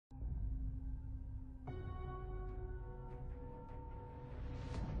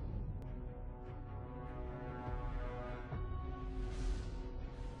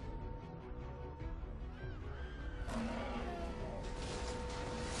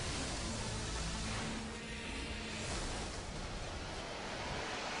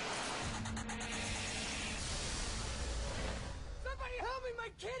My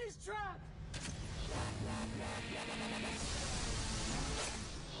kid is trapped!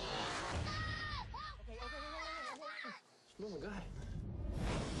 Okay. Just move, go ahead.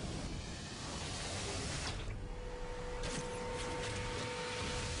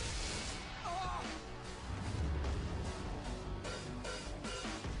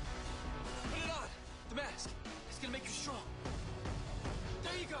 Put it on! The mask. It's gonna make you strong.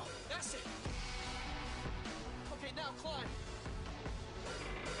 There you go. That's it. Okay, now climb.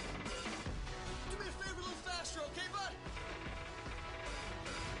 Do me a favor, a little faster, okay, bud?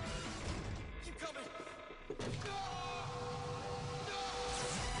 Keep coming. No! No!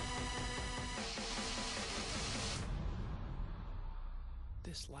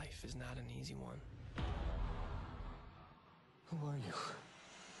 This life is not an easy one. Who are you?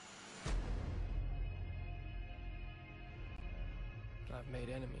 I've made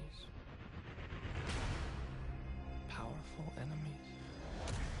enemies. Powerful enemies.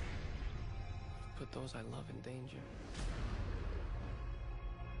 I've put those I love in danger.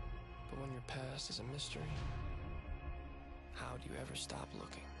 But when your past is a mystery, how do you ever stop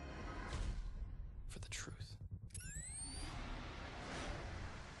looking for the truth?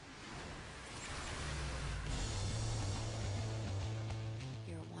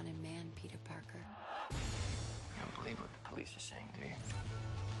 You're a wanted man, Peter Parker. You don't believe what the police are saying, do you?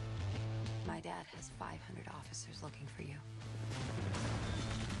 My dad has 500 officers looking for you.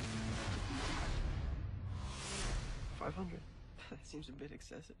 500? That seems a bit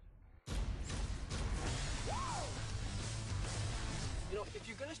excessive. You know, if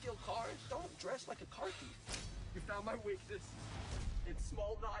you're gonna steal cars, don't dress like a car thief. You found my weakness. It's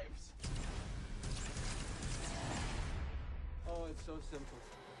small knives. Oh, it's so simple.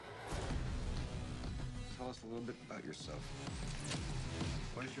 Tell us a little bit about yourself.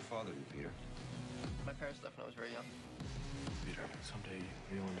 What does your father do, Peter? My parents left when I was very young. Peter, someday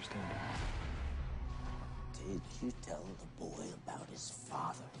you'll understand. Did you tell the boy about his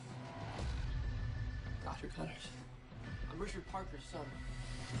father? Dr. Connors. I'm Richard Parker's son.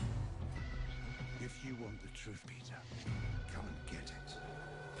 If you want the truth, Peter, come and get it.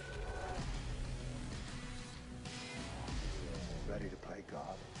 Ready to play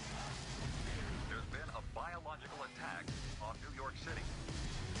God? There's been a biological attack on New York City.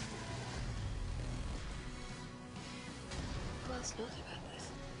 Who else knows about this?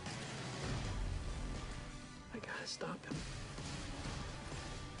 I gotta stop him.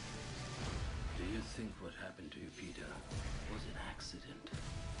 Do you think what happened to you, Peter, was an accident?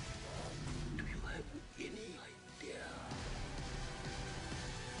 Do you have any idea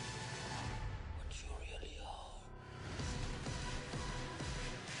what you really are?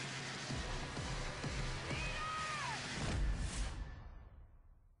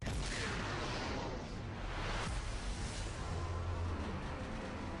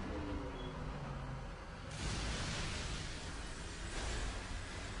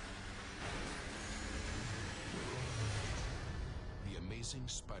 The Amazing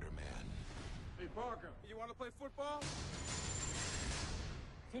Spider-Man. Hey, Parker, you want to play football?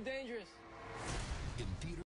 Too dangerous. In theater.